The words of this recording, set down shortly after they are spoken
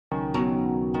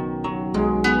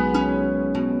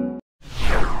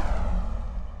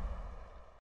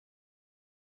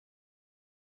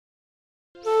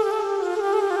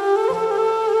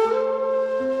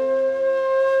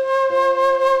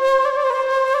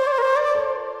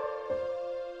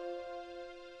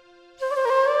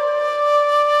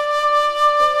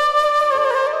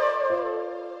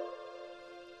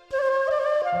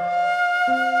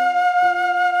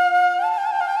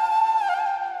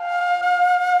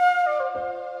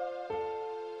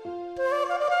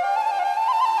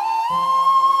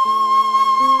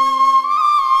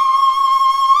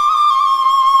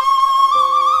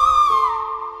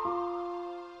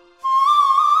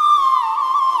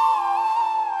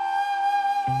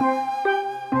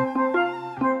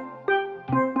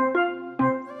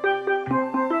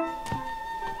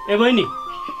ए बहिनी,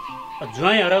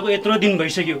 ज्वाइँ हराएको यत्रो दिन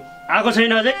भइसक्यो, आएको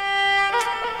छैन अझै?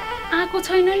 आएको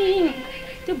छैन नि,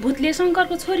 त्यो भूतले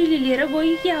शङ्करको छोरीले लिएर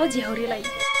गयो क्या हो झ्याउरीलाई।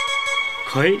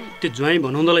 खै त्यो ज्वाइँ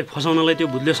बनाउँदालाई फसाउनलाई त्यो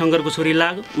भूतले शङ्करको छोरी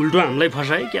लाग्यो, उल्टो हामीलाई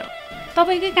फसायो क्या।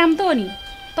 तपाईँकै काम त हो नि,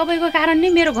 तपाईँको कारण नै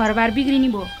मेरो घरबार बिग्रिने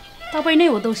भयो, तपाईँ नै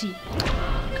हो दोषी।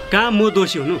 कहाँ म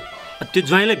दोषी हुनु? त्यो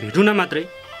ज्वाइँलाई भेटुन मात्रै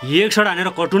एक सड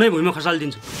हानेर कटु नै भुइँमा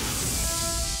खसालिदिन्छु।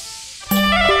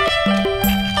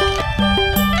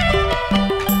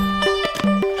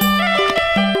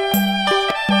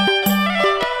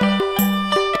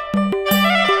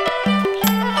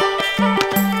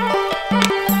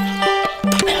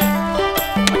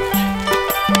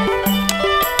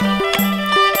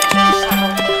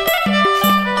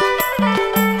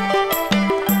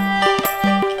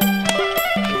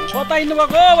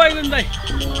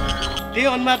 त्यही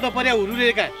अनुहारमा पर्या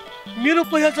हुरुरेका मेरो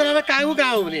पैसा चलाएर कहाँ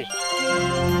हो भने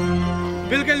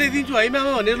बेलुका ल्याइदिन्छु है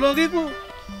मामा भनेर लगेको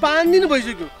 5 दिन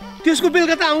भइसक्यो, त्यसको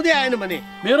बेलुका त आउँदै आएन भने।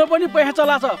 मेरो पनि पैसा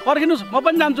चलाछ, पर्खिनुहोस् म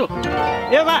पनि जान्छु।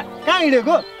 ए बा कहाँ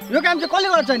हिँडेको? यो काम चाहिँ कसले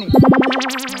गर्छ नि?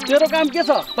 तेरो काम के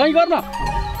छ तै गर्न?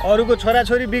 अरूको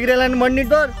छोराछोरी बिग्रेला नि भन्ने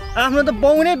डर, आफ्नो त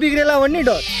बाउ नै बिग्रेला भन्ने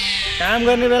डर। काम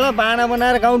गर्ने बेला बाना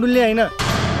बनाएर गाउँ डुल्ने होइन।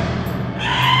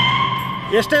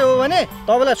 यस्तै हो भने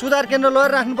तपाईँलाई सुधार केन्द्र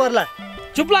लगेर राख्नु पर्ला।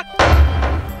 चुप लाग,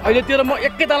 अहिले तेरो म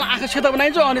एकै ताल आँखा सेतो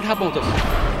बनाइदिन्छु अनि थाहा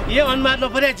पाउँछस्। यो अनुहार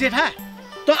नपर्या जेठा,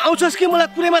 त आउँछस् कि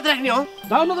मलाई कुरै मात्र राख्ने हो?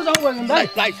 जाऊ न त जाऊ गयो दाइ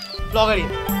गाइस लगरी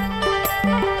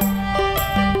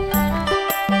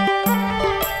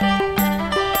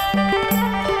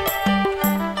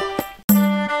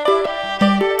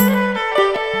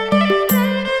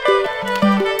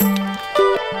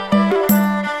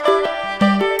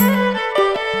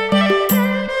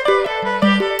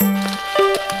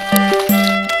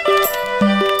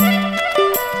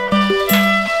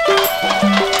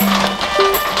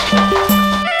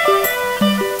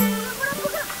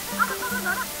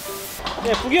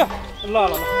पुग्यो। ल ल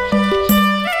ल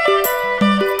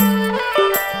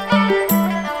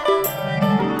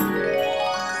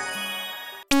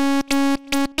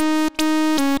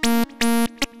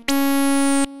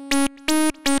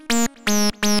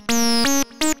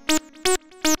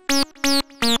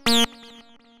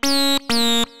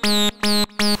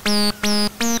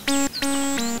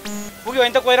पुग्यो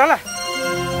होइन त कोइराला?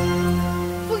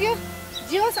 पुग्यो।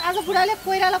 जे होस् आज बुढाले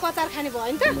कोइरालाको अचार खाने भयो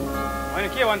होइन त? होइन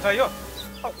के भन्छ यो?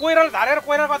 कोइराला झारेर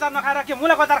कोइरालाको अचार नखाएर के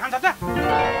मुलाको अचार खान्छ त?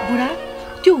 बुढा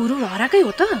त्यो हुरु हराकै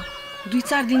हो त,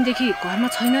 2-4 दिनदेखि घरमा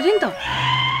छैन रे नि त।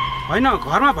 होइन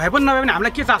घरमा भए पनि नभए पनि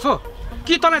हामीलाई के चासो?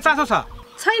 के तँलाई चासो छ?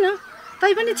 छैन,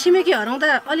 तै पनि छिमेकी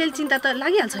हराउँदा अलिअलि चिन्ता त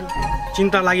लागिहाल्छ नि।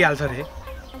 चिन्ता लागिहाल्छ रे?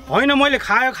 होइन मैले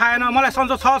खायो खाएन मलाई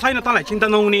सन्चो छ छैन तँलाई चिन्ता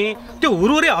नहुने? त्यो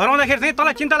हुरुरे हराउँदाखेरि चाहिँ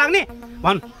तँलाई चिन्ता लाग्ने?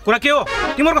 भन् कुरा के हो?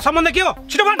 तिमीहरूको सम्बन्ध के हो?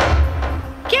 छिटो भन्।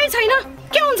 केही छैन,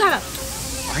 के हुन्छ र?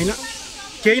 होइन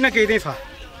केही न केही चाहिँ छ।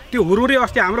 त्यो हुरुरे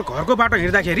अस्ति हाम्रो घरको बाटो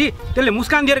हिँड्दाखेरि त्यसले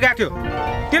मुस्कान दिएर गएको थियो,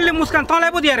 त्यसले मुस्कान तँलाई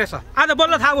पो दिएर रहेछ। आज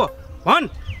बल्ल थाहा भयो। भन्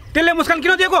त्यसले मुस्कान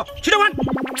किन दिएको? छिटो भन्।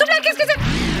 चुप लाग, किस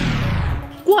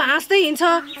को हाँस्दै हिँड्छ,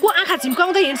 को आँखा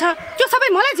झिम्काउँदै हिँड्छ, त्यो सबै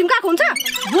मलाई झिम्काएको हुन्छ?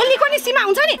 बोल्नेको नि सीमा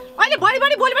हुन्छ नि। अहिले बढी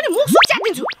बोल्यो भने मुख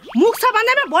सुच्याइदिन्छु। मुख छ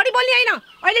भन्दैमा बढी बोल्ने होइन।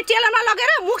 अहिले टेलरमा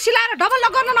लगेर मुख सिलाएर डबल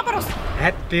लक गर्न नपरोस्।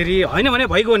 हेट तेरी, होइन भने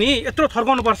भइगयो नि, यत्रो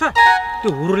थर्काउनु पर्छ? त्यो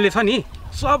हुरुले छ नि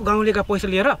सब गाउँलेका पैसा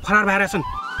लिएर फरार भएर छन्।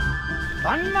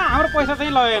 भन्न हाम्रो पैसा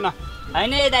चाहिँ लगेन।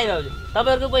 होइन ए दाइ बाबु,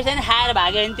 तपाईँहरूको पैसा नि खाएर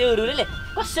भाग्यो भने त्यो हुरुले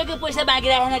कसैको पैसा बाँकी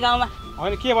राखेन गाउँमा।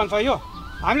 होइन के भन्छ यो?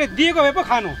 हामीले दिएको भए पो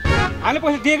खानु, हामीले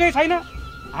पैसा दिएकै छैन।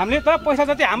 हामीले त पैसा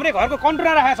जति हाम्रै घरको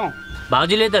कन्ट्रोलमा राखेका छौँ।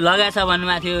 भाउजूले त लगाएछ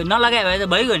भन्नुभएको थियो, नलगाए भए त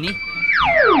भइगयो नि।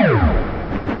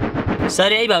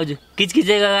 सरी है भाउजू,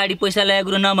 किचकिचेको अगाडि पैसा लगाएको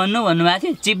कुरो नभन्नु भन्नुभएको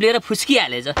थियो, चिप्लेर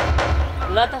फुस्किहालेछ।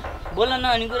 ल त बोल्न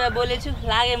नहुने कुरा बोलेछु,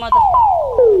 लागेँ म त।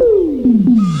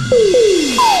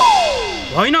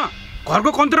 होइन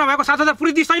घरको कन्ट्रोलमा भएको 7,000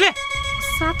 पुरै दिइस् तैँले?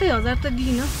 7,000 त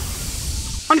दिइन।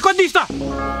 अनि कति दिइस् त?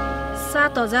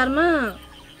 7,000 मा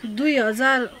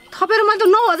 2,000 थपेर मैले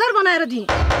त 9,000 बनाएर दिएँ।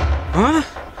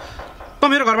 त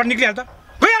मेरो घरबाट निक्लिहाल त।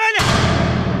 गइहाल अहिले।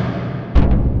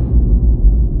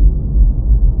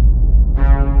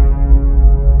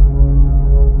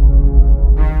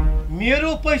 मेरो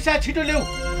पैसा छिटो ल्याऊ।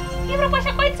 तिम्रो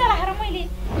पैसा कहिले चलाएर मैले?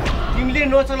 तिमीले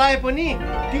नचलाए पनि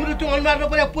तिम्रो त्यो अनुहार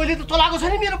नपर्या पहिले त चलाएको छ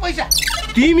नि मेरो पैसा।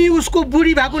 तिमी उसको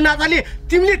बुढी भएको नाताले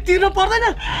तिमीले तिर्नु पर्दैन।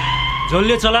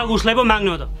 जसले चलाएको उसलाई पो माग्ने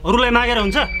हो त, अरूलाई मागेर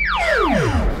हुन्छ?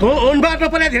 त अनुहार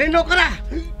नपर्या धेरै नकरा,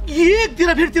 एक दिन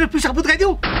फेरि तिम्रो पिसा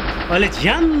बुत्काइदेऊ। अहिले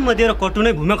झ्याममा दिएर कटु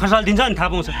नै भुइँमा खसाल दिन्छ नि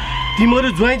थाहा पाउँछ। तिमीहरू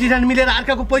ज्वाइँ जिजान मिलेर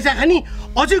अर्काको पैसा खानी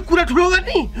अझै कुरा ठुलो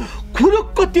गर्ने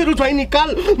खुरुक्क तेरो ज्वाइँ निकाल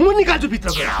म निकाल्छु भित्र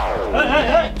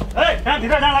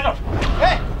भित्र जान लाग्यो।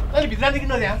 अहिले भित्र देखि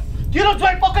नद्या तेरो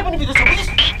ज्वाइँ पक्कै पनि भित्र छ बुझिस्।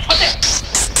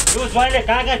 यो ज्वाइँले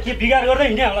कहाँ कहाँ के बिगार गर्दै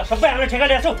हिँड्ने होला सबै हामीले ठेका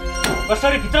ल्याएको छौँ।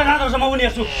 कसरी भित्र जाँदो रहेछ म पनि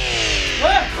हेर्छु।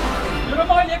 मेरो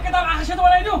मैले एक किताब आँखा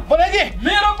बनाइदिउँ बनाइदिए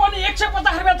मेरो पनि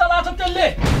 150 रुपियाँ चलाएको छ त्यसले।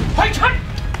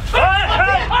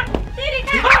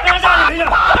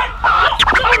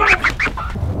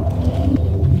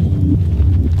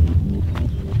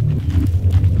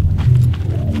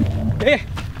 ए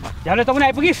झ्याले त पनि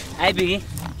आइपुगिस्? आइपुगेँ।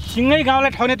 सिँगै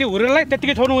गाउँलाई ठाउने त्यो हुरेलाई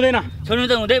त्यतिकै छोड्नु हुँदैन। छोड्नु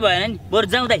त हुँदै भएन नि बरु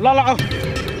जाउँ त। ल ल आऊ।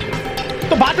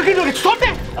 त बाटो किन रोकेको छोड्दे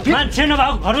मान्छे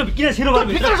नभएको घरमा किन छिरो भयो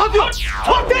भित्र छोड्दियो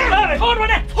छोड्दे छोड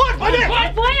भने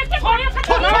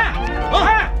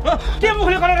के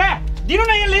मुखले गरेर दिनु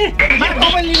न यसले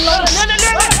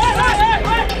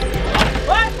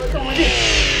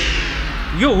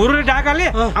यो हुरुले डाकाले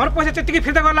हाम्रो पैसा त्यतिकै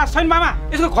फिर्ता गर्ला छैन मामा।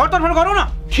 यसको घर तोडफोड गरौँ न।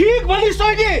 ठीक भनिस्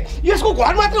तैँले यसको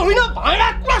घर मात्र होइन भाँडा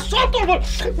कुरा सब तोडफोड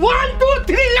 1 2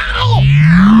 3 लाओ।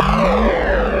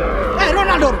 ए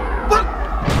रोनाल्डो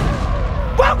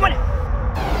बक भने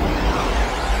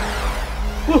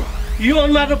यो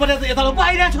अनुहारमा परे त यता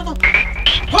बाहिर छ त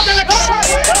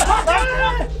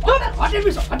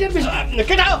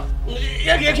केटा हो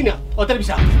एकछिन अतर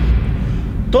बिसा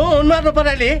तँ अनुहारमा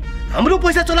पराले हाम्रो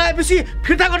पैसा चलाएपछि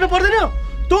फिर्ता गर्नु पर्दैन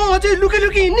तँ अझै लुकी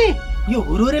लुकी हिँड्ने। यो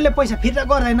हुरुरेले पैसा फिर्ता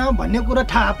गर्दैन भन्ने कुरा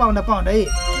थाहा पाउँदै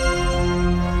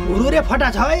हुरुरे फटा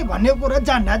छ है भन्ने कुरा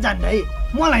जान्दै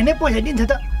मलाई नै पैसा दिन्छ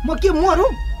त म के मरु?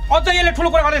 अझ यसले ठुलो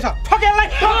कुरा गर्दैछ ठकेललाई।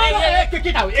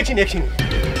 केटा हो एकछिन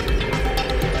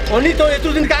अनि तँ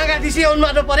यत्रो दिन कहाँ गएको थिएँ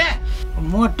अनुहारमा परे?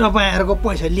 म तपाईँहरूको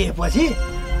पैसा लिएपछि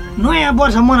नयाँ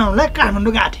वर्ष मनाउनलाई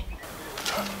काठमाडौँ गएको थिएँ।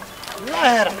 ल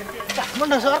हेर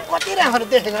काठमाडौँ सहर कति राम्रो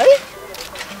देखेको है।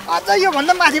 अझ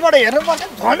योभन्दा माथिबाट हेर्नुपर्छ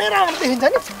झनै राम्रो देखिन्छ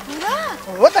नि।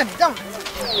 हो त नि जाउँ।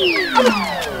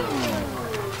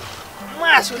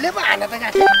 मासुले पो हाने त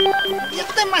गएको थिएँ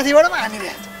यस्तै माथिबाट पो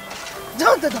हानिरहेको छ।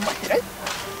 जाउँ त माथि है।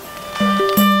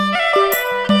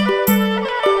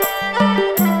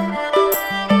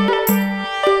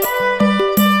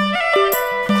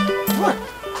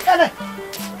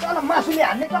 मासुले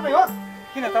हान्ने तपाईँ हो?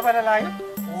 किन तपाईँलाई लाग्यो?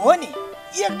 हो नि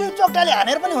 1-2 चोक्टाले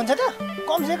हानेर पनि हुन्छ त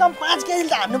कमसेकम 5 केजी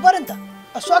त हान्नु पर्यो नि त।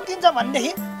 सकिन्छ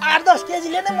भनेदेखि 8-10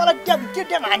 केजीले नै मलाई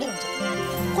टेप हाने हुन्छ।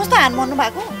 कस्तो हान भन्नु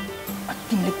भएको?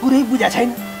 तिमीले कुरै बुझा छैन।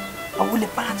 अब उसले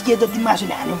 5 केजी जति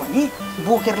मासुले हान्यो भने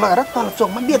बोकेर लगेर तल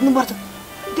चोकमा बेच्नुपर्छ।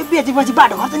 त्यो बेचेपछि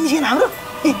बाटो खर्च निस्केन हाम्रो।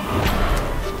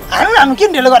 हान्नु किन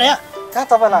ढिलो गरे? कहाँ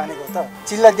तपाईँलाई हानेको त?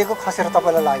 चिल्ला दिएको खसेर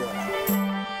तपाईँलाई लाग्यो होला।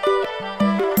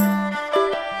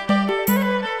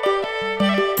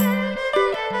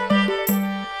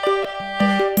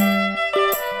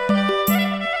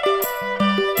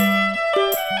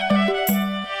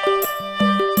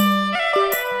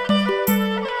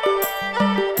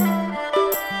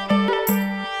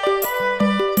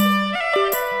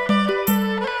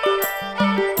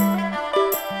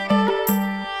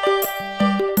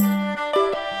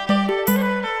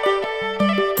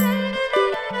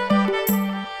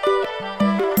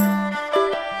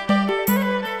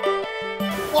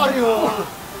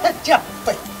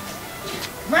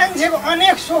 मान्छेको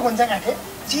अनेक सोख हुन्छ काठे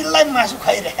चिल्लाई मासु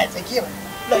खाइरहेको छ के भन्नु।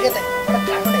 ल यता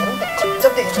काठमाडौँ हेरौँ त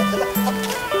खज्जब देखेछ ल।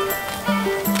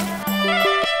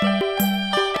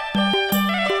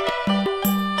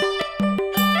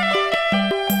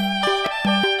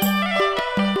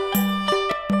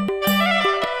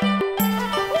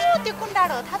 त्यो कुन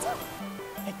डाँडो हो थाहा छ?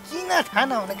 किन थाहा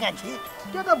नहुने कान्छी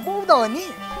त्यो त बौद्ध हो नि।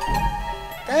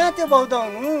 कहाँ त्यो बौद्ध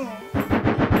हुनु?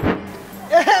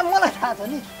 ए मलाई थाहा छ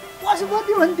नि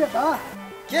पशुपति भन्थ्यो त।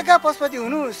 के का पशुपति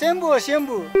हुनु? शेम्बु हो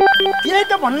शेम्बु। त्यही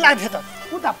त भन्नु लाग्थ्यो त।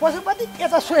 उता पशुपति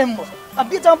यता स्वयम्भू। अब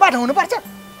बिचमा बाटो हुनुपर्छ।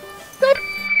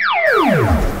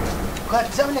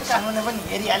 गजबले काठमाडौँ पनि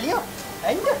हेरिहाल्यो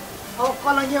होइन। अब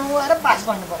कलङ्गियामा गएर बास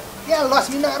गर्नु पर्यो। त्यहाँ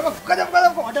लक्ष्मीनगरमा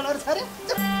गजबको होटलहरू छ अरे।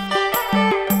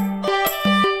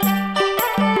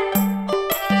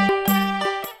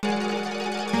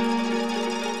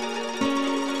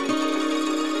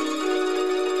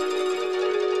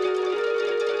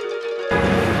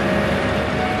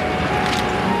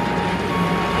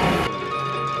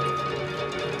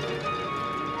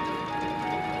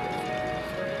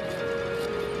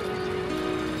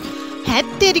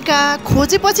 हेत्तेरिका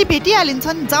खोजेपछि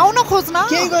भेटिहालिन्छन् जाउँ न खोज्न।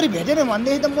 केही गरी भेटेन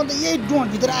भन्दै त म त यही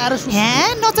डोँभित्र आएर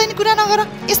हे नचाहिने कुरा नगर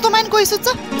यस्तो माइन कोही सुत्छ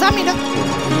जामिन।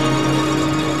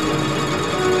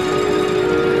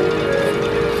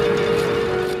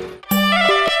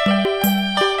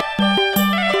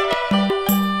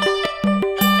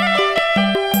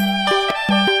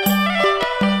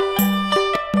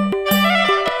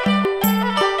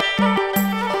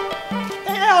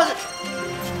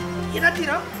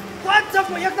 यतातिर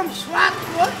गजबको एकदम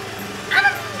स्वादको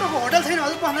आनन्दको होटल छैन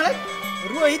हजुर बस्नलाई?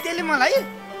 रोहितले मलाई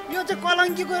यो चाहिँ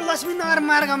कलङ्कीको लक्ष्मीनगर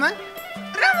मार्गमा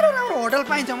राम्रो राम्रो होटल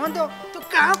पाइन्छ म त त्यो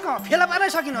कहाँ फेला पार्नै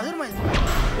सकिनँ हजुर मैले।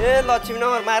 ए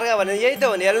लक्ष्मीनगर मार्ग भने यही त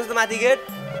हो नि, हेर्नुहोस् त माथि गेट।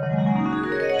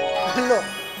 ल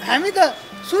हामी त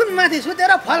सुनमाथि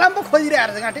सुतेर फलाम पो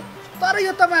खोजिरहेको छ गाँठे, तर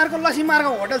यो तपाईँहरूको लक्ष्मी मार्ग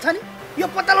होटल छ नि यो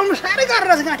पत्ता लगाउनु साह्रै गाह्रो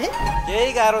रहेछ गाँठे।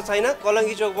 केही गाह्रो छैन,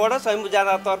 कलङ्की चोकबाट शम्भु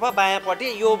जाँदातर्फ बायाँपट्टि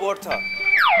यो बोर्ड छ।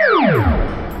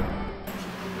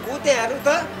 ऊ त्यहाँहरू त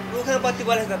रुखमा बत्ती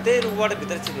बलेछ त, त्यही रुखबाट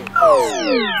भित्र छिर्यो।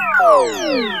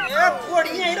 ए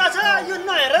कोडी यहीँ रहेछ, यो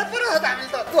नहेरेर पो रहेछ त हामीले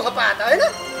त दुःख पाए त होइन।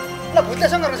 ल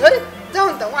भुत्लेसँग छोरी जाउँ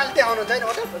नि त, उहाँले देखाउनु छैन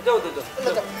होटल। जाउँ त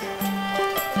जाउँ।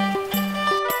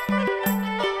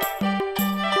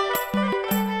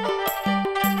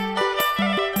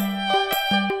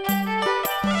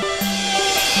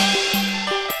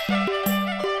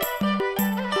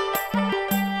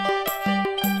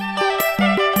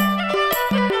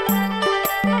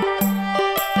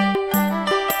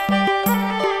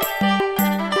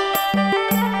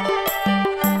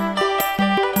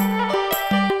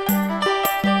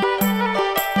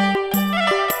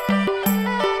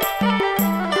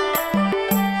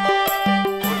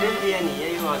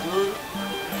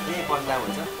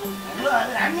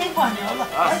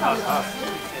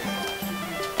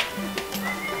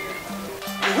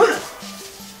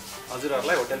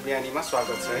 हजुरहरूलाई होटल बिहानीमा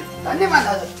स्वागत छ है। धन्यवाद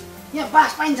हजुर। यहाँ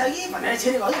बास पाइन्छ कि भनेर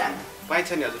छिरेको हजुर हामी। पाइन्छ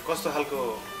नि हजुर। कस्तो खालको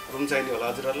रुम चाहिने होला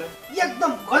हजुरहरूलाई?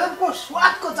 एकदम गजबको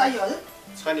स्वादको चाहियो हजुर।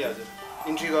 छ नि हजुर।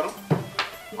 इन्ट्री गरौँ?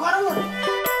 गरौँ।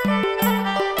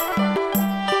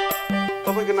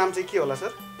 तपाईँको नाम चाहिँ के होला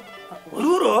सर?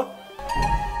 हुरहुर हो।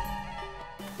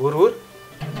 हुरहुर?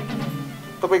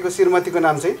 तपाईँको श्रीमतीको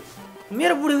नाम चाहिँ?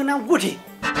 मेरो बुढीको नाम गुठी।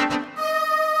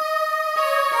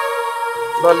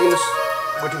 ल लिनुहोस्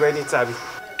गुठी बहिनी चाबी।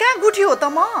 कहाँ गुठी हो त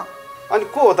म? अनि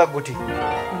को हो त गुठी?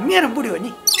 मेरो बुढी हो नि।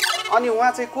 अनि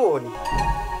उहाँ चाहिँ को हो नि?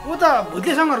 ऊ त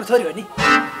भुत्ले शङ्करको छोरी हो नि।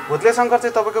 भुत्ले शङ्कर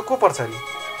चाहिँ तपाईँको को पर्छ नि?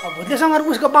 भुत्ले शङ्कर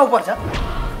उसको बाउ पर्छ।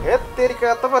 हे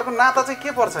तेरिका, तपाईँहरूको नाता चाहिँ के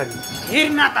पर्छ नि?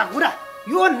 फेरि नाता कुरा,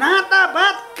 यो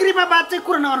नातावाद कृपावाद चाहिँ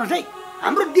कुरा नगर्नुहोस् है।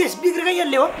 हाम्रो देश बिग्रेकै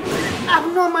यसले हो।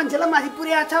 आफ्नो मान्छेलाई माथि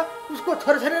पुर्याएको छ, उसको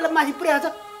छोराछोरीलाई माथि पुर्याएको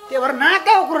छ, त्यही भएर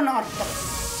नाताको कुरा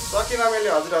नगर्नुहोस्। सकिनँ मैले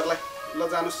हजुरहरूलाई। ल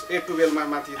जानुहोस् ए टुवेलमा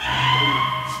माथि रुममा।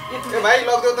 ए भाइ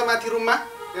लगिदेऊ त माथि रुममा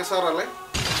यहाँ सरहरूलाई।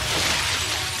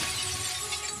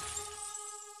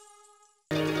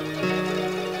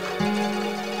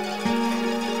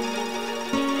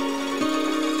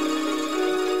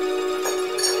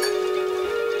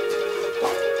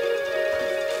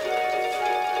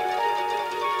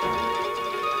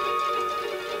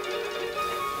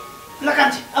 ल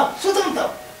कान्छी अब सुतौँ त।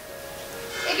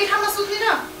 एकै ठाउँमा सुत्दिन,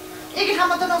 एकै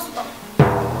ठाउँमा त नसुतौँ।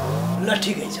 ल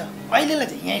ठिकै छ, अहिलेलाई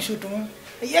चाहिँ यहीँ सुटौँ।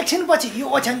 एकछिनपछि यो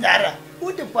ओछ्यान झारेर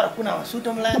ऊ त्यो पर कुनामा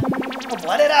सुटौँला।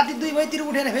 भरे राति 2 बजीतिर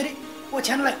उठेर फेरि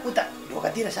ओछ्यानलाई उता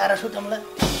ढोकातिर सारा सुटौँला।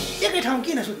 एकै ठाउँ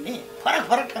किन सुत्ने, फरक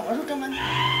फरक ठाउँमा सुटौँला।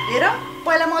 हेर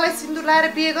पहिला मलाई सिन्दुर लाएर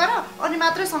बिहे गर अनि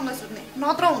मात्रै सँग सुत्ने,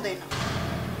 नत्र हुँदैन।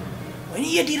 होइन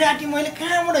यति राति मैले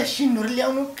कहाँबाट सिन्दुर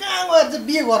ल्याउनु, कहाँ गएर चाहिँ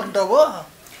बिहे गर्नु त हो?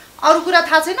 अरू कुरा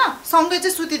थाहा छैन, सँगै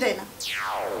चाहिँ सुतिँदैन।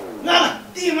 ल ल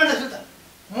तिमी मात्रै सुत,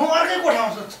 म अर्कै कोठामा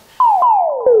सुत्छु।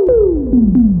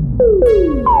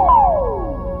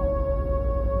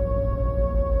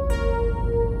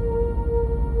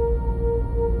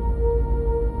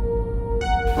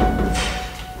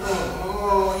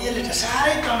 यसले त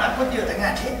साह्रै तनाव पो दियो त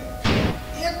गाँठे।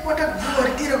 एकपटक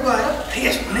बुढीतिर गएर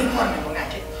फ्रेस हुनै पर्ने हो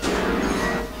गाँठे।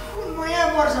 नयाँ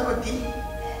वर्षको दिन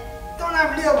तनाव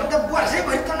लियो भने त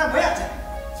वर्षैभरि तनाव भइहाल्छ।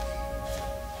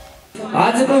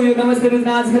 आजको यो नमस्ते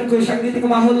नाचहरूको साङ्गीतिक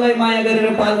माहौललाई माया गरेर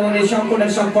पाल्नुहुने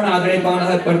सम्पूर्ण आदरणीय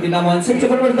पाहुनाहरूप्रति नमन।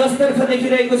 सेप्टेम्बर 10 तर्फ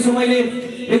देखिरहेको छु मैले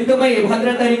एकदमै भद्र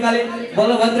तरिकाले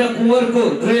बलभद्र कुँवरको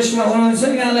ड्रेसमा हुनुहुन्छ।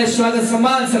 यहाँलाई स्वागत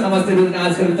सम्मान छ नमस्ते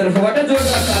नाचहरूको तर्फबाट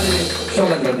जोरदार तालीले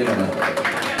स्वागत गरिदिनु।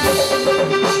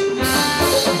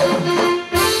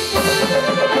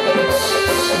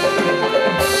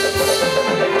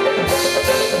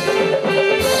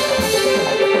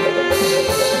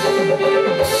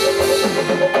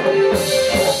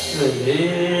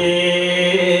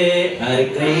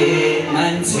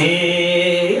 मान्छे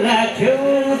राख्यो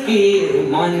कि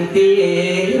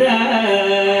मन्दिर,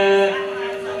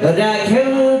 राख्यो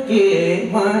कि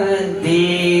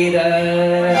मन्दिर,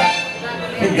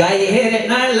 गाई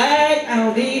हेर्नलाई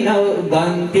आउँदिनौ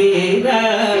बनतिर।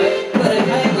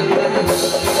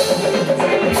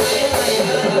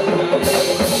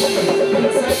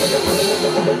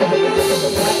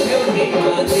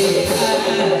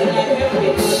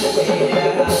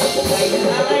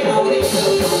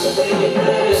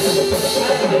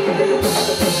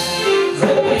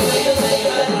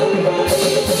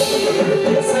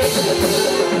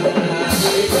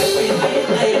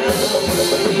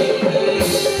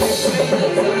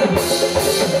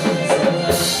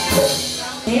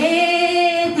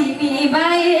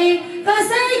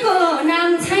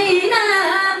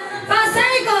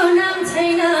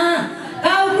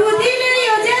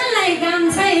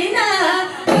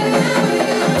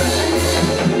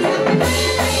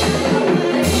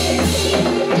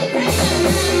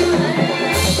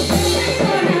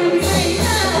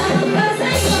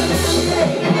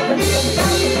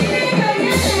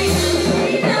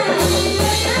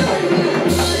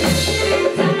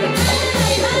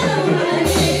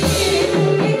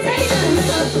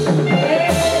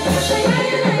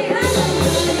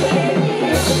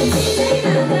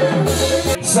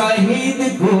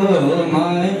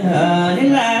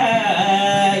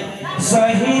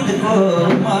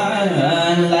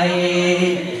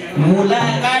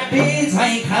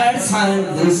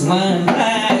 दुश्मन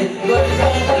दुश्मनलाई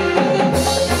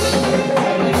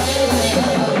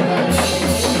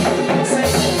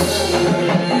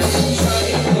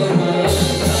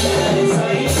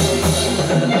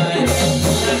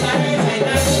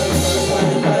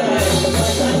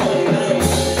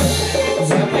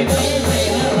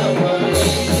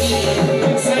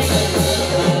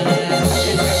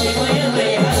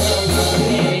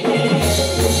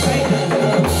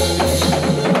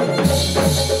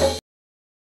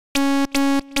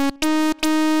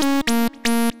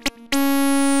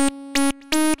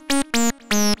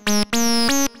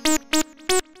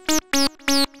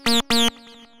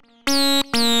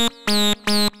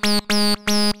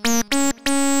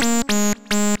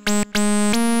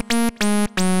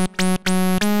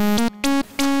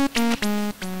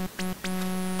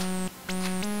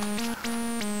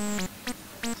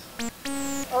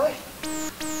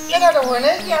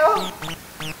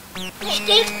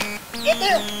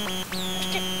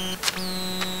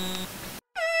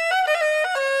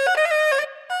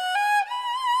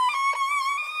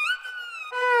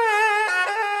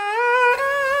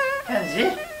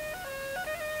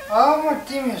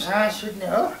सुत्ने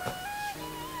हो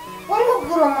अरू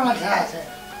कुरो मलाई थाहा छ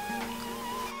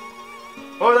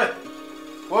हो दाइ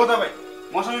हो तपाईँ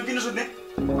मसँग किन सुत्ने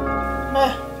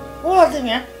हो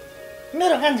तिमी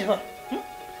मेरो कान्छी हो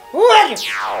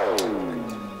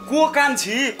को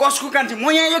कान्छी कसको कान्छी म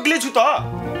यहाँ एक्लै छु त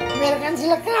मेरो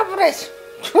कान्छीलाई कहाँ पुऱ्याइस्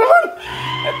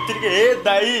यत्तिकै हे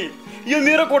दाइ यो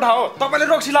मेरो कोठा हो तपाईँले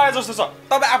रक्सी लागे जस्तो छ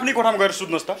तपाईँ आफ्नै कोठामा गएर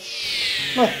सुत्नुहोस् त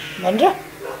भन्छ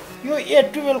यो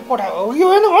 8-12 कोठा हो यो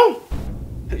होइन हो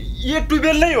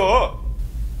 8-12 नै हो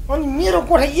अनि मेरो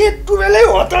कोठा 8-12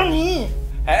 हो त नि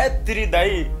हे तिरी दाइ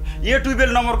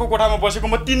 8-12 नम्बरको कोठामा बसेको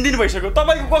म 3 दिन भइसक्यो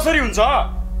तपाईँको कसरी हुन्छ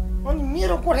अनि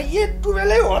मेरो कोठा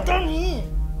 8-12 हो त नि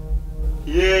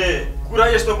ए कुरा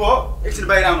यस्तो पो हो एकछिन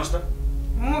बाहिर आउनुहोस् त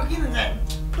म किन जाने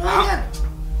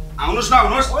आउनुहोस् न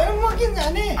आउनुहोस् होइन म किन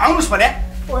जाने आउनुहोस् भने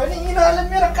होइन यिनीहरूले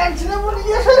मेरो कान्छीलाई पनि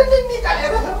यसरी नै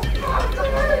निकालेर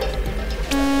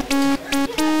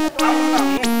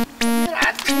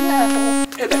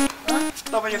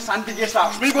तपाईँ यो शान्ति गेस्ट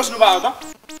हाउसमै बस्नु भयो त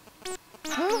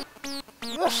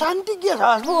यो शान्ति गेस्ट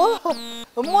हाउस हो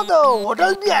म त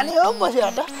होटल बिहानी हो बसेर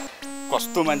त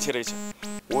कस्तो मान्छे रहेछ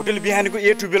होटल बिहानीको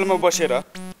 8-12 मा बसेर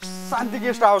शान्ति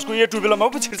गेस्ट हाउसको 8-12 मा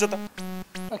पो छिर्छ त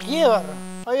के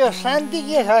गर्नु यो शान्ति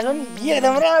गेस्ट हाउस पनि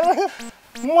एकदम राम्रो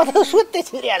म त सुत्दै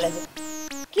छिरिहालेछु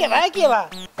के भयो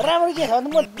राम्रो गेस्ट हाउस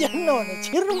म देख्न भने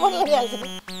छिर्नु मन लागिहाल्छ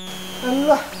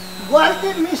ल गल्ती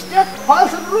मिस्टेक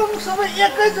फल्स रुम सबै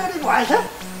एकैचोटि भएछ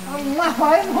माफ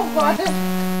भयो म गएँ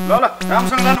ल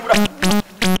राम्रोसँग जानु बुढा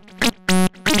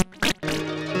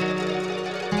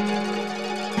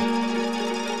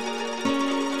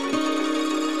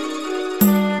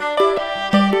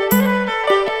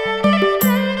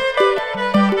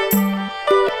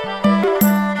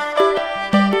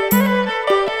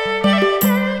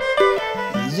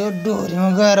हिजो डोरीमा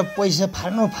गएर पैसा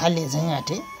फाल्नु फाले चाहिँ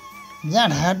आँटे जहाँ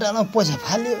ढाँटामा पैसा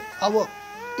फाल्यो अब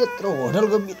त्यत्रो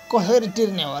होटलको बिल कसरी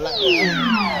तिर्ने होला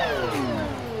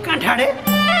कहाँ ठाडे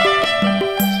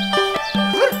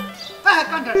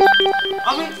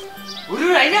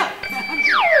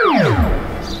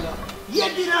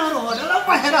यति राम्रो होटलमा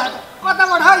बसेर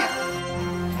कताबाट आयो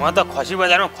म त खसी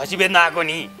बजारमा खसी बेच्न आएको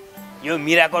नि यो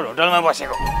मिराको होटलमा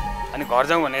बसेको अनि घर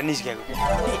जाउँ भनेर निस्केको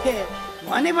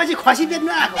भनेपछि खसी बेच्न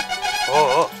आएको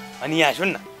हो अनि यहाँ सुन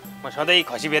न म सधैँ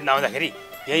खसी बेच्न आउँदाखेरि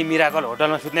यही मिराकल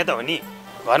होटलमा सुत्ने त हो नि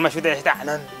घरमा सुतेपछि त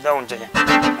आनन्द हुन्छ यहाँ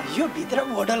यो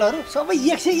भित्रको होटलहरू सबै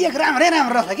 101 राम्रै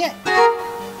राम्रो रहेछ क्या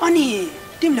अनि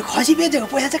तिमीले खसी बेचेको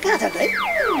पैसा चाहिँ कहाँ छ त है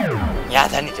यहाँ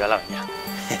छ नि होला यहाँ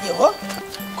यो हो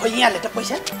खोइ यहाँले त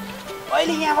पैसा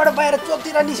अहिले यहाँबाट बाहिर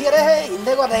चोकतिर निस्केर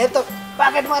हिँड्दै गर्दाखेरि त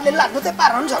पाकेट मारले लाग्नु चाहिँ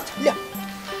पार हुन सक्छ ल्याउ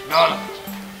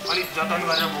अलिक जतन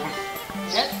गरेर बोक्नु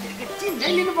चिन्जै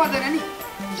लिनु पर्दैन नि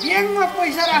ब्याङ्कमा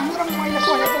पैसा राख्नु र मैले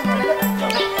पैसा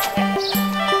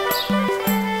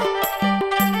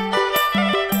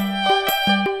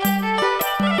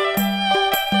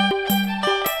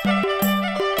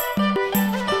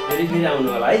आउनु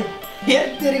होला है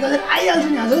आइहाल्छु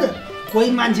नि हजुर कोही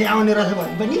मान्छे आउने रहेछ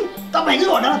भने पनि तपाईँकै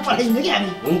होटलमा पठाइदिन्छ कि हामी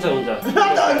हुन्छ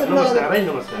नमस्कार है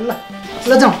नमस्कार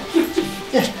ल जाउँ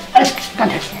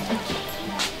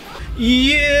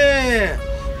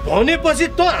भनेपछि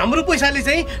त हाम्रो पैसाले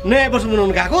चाहिँ नयाँ वर्ष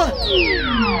मनाउनु गएको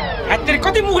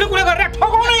कति मुखले कुरा गरेर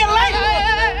ठगाउन यसलाई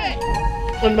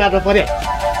अनुमानमा पर्यो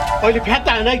अहिले फ्याट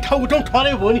हान्दा ठाउँ ठाउँ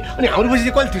ठऱ्यो भयो नि अनि हाम्रो पैसा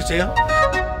चाहिँ कहिले तिर्छ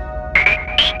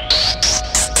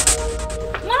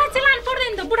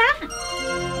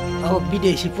अब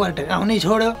विदेशी पर्यटक आउनै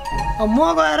छोड्यो अब म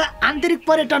गएर आन्तरिक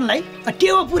पर्यटनलाई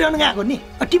टेवा पुर्याउनु गएको नि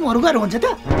टिमहरू गएर हुन्छ त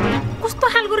कस्तो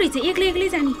खालको रहेछ एक्लै एक्लै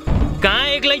जाने कहाँ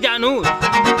एक्लै जानु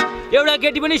एउटा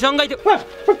केटी पनि सँगै थियो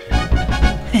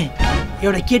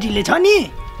एउटा केटीले छ नि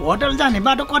होटल जाने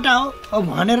बाटो कता हो अब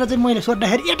भनेर चाहिँ मैले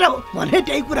सोद्धाखेरि यता हो भनेर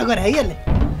त्यही कुरा गरे है यसले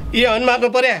ए अनुमानमा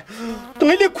पर्या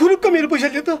तैँले खुरुक्क मेरो पैसा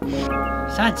लियो त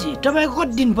साँच्ची तपाईँको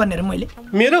कति दिन पर्ने र मैले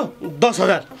मेरो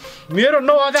 10,000 मेरो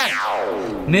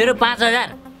 9,000 मेरो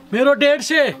 5,000 मेरो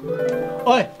 150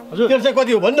 ओए हजुर तेरो चाहिँ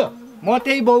कति हो भन्न म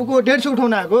त्यही बाउको 150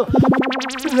 उठाउन आएको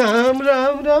राम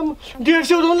राम राम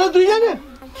 150 उठाउन दुईजना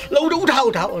ल उठाऊ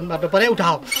उठाऊ अनुमानमा पर्या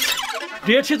उठाऊ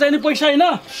 150 चाहिने पैसा होइन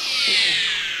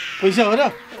पैसा हो र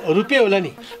रुपियाँ होला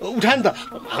नि उठा नि त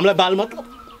हामीलाई बाल मतलब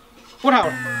उठाऊ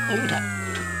उठा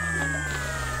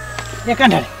ए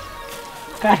कान्ठाले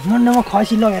काठमाडौँमा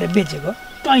खसी लगेर बेचेको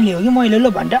तैँले हो कि मैले लो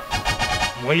भन्छ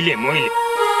मैले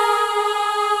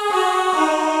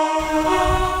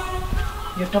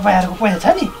यो तपाईँहरूको पैसा छ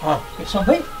नि यो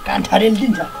सबै कान्ठारेले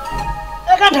दिन्छ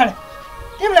ए कान्ठाले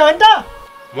तिमीले हो नि त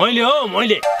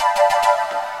मैले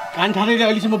कान्ठारेले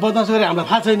अहिलेसम्म बदमास गरे हामीलाई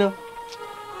थाहा छैन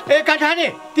ए कान्ठारे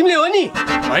तिमीले हो नि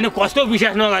होइन कस्तो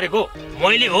विश्वास नगरेको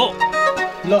मैले हो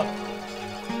ल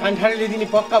कान्ठारेले दिने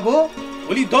पक्का भयो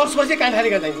भोलि 10 बजे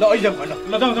कान्ठारेका जाने ल अहिले भन्न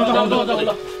ल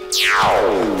जाऊ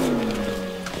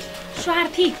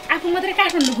स्वार्थी आफू मात्रै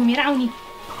काठमाडौँ घुमेर आउने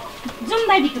जाउँ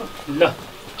दाइ भित्र ल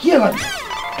के गर्नु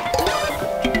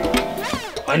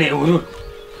अनि हुरु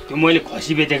त्यो मैले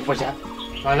खसी बेचेको पैसा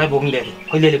मलाई बोक्नु ल्याएको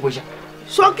कहिले पैसा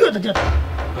सक्यो त त्यो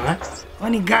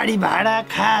अनि गाडी भाडा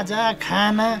खाजा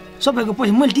खाना सबैको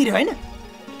पैसा मैले तिरेँ होइन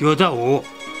त्यो त हो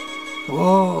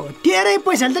तेरै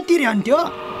पैसाले त तिर्यो नि त्यो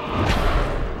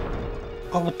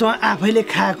अब त आफैले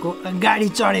खाएको गाडी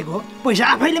चढेको पैसा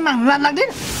आफैले माग्नु लाग्दैन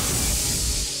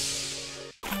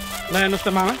ल हेर्नुहोस् त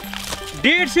मामा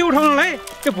 150 उठाउनलाई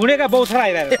त्यो भुडेका बौछरा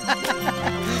आइरहेको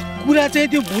कुरा चाहिँ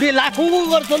त्यो भुडे लाखौँको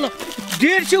गर्छ ल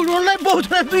 150 उठाउनलाई बहुत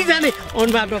दुईजना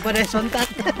अनुमानमा पर्या सन्तान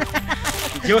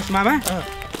जे होस् मामा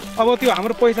अब त्यो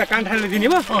हाम्रो पैसा कान्ठाले दिने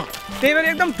भयो त्यही भएर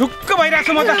एकदम ढुक्क भइरहेको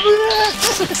छु म त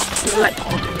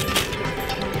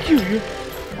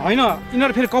होइन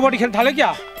यिनीहरू फेरि कबड्डी खेल्न थाल्यो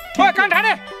क्या ओ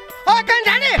कान्ठाने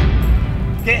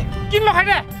के किन्नु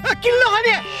खाने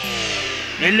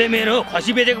यसले मेरो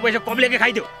खसी बेचेको पैसा कब्लेकै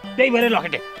खाइदियो त्यही भएर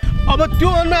लखेटे अब त्यो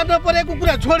अनुमानमा परेको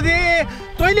कुरा छोडिदे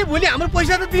तैँले भोलि हाम्रो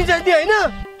पैसा त दिन्छ नि होइन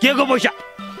के को पैसा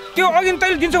त्यो अघि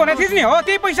तैँले दिन्छु भनेको थिइस् नि हो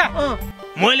त्यही पैसा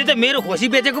मैले त मेरो खसी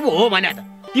बेचेको पो हो भने त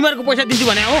तिमीहरूको पैसा दिन्छु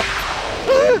भने हो